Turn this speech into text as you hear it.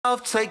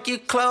Take your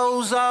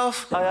clothes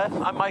off. Hiya,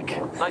 I'm Mike.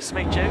 Nice to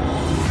meet you.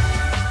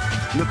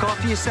 Look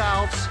after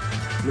yourselves,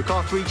 look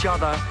after each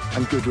other,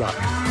 and good luck.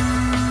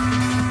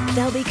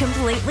 They'll be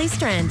completely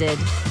stranded,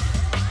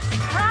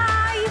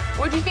 Hi!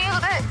 Would you be able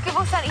to give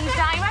us any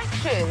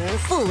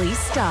directions? fully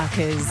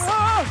starkers,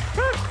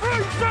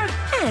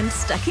 and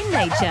stuck in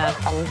nature.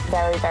 I'm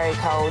very, very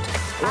cold.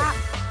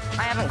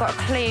 I haven't got a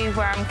clue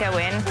where I'm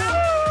going.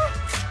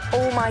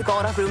 Oh my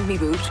God, I've ruined me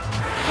boot.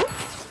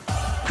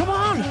 Come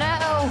on!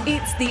 No!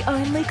 It's the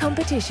only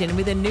competition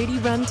with a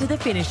nudie run to the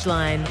finish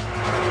line.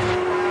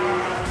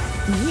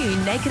 New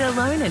Naked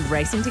Alone and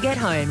Racing to Get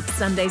Home,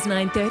 Sundays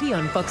 9:30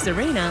 on Fox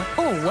Arena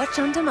or watch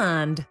on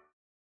demand.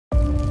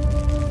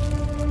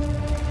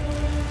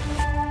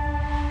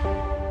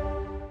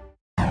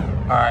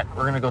 All right,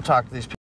 we're gonna go talk to these people.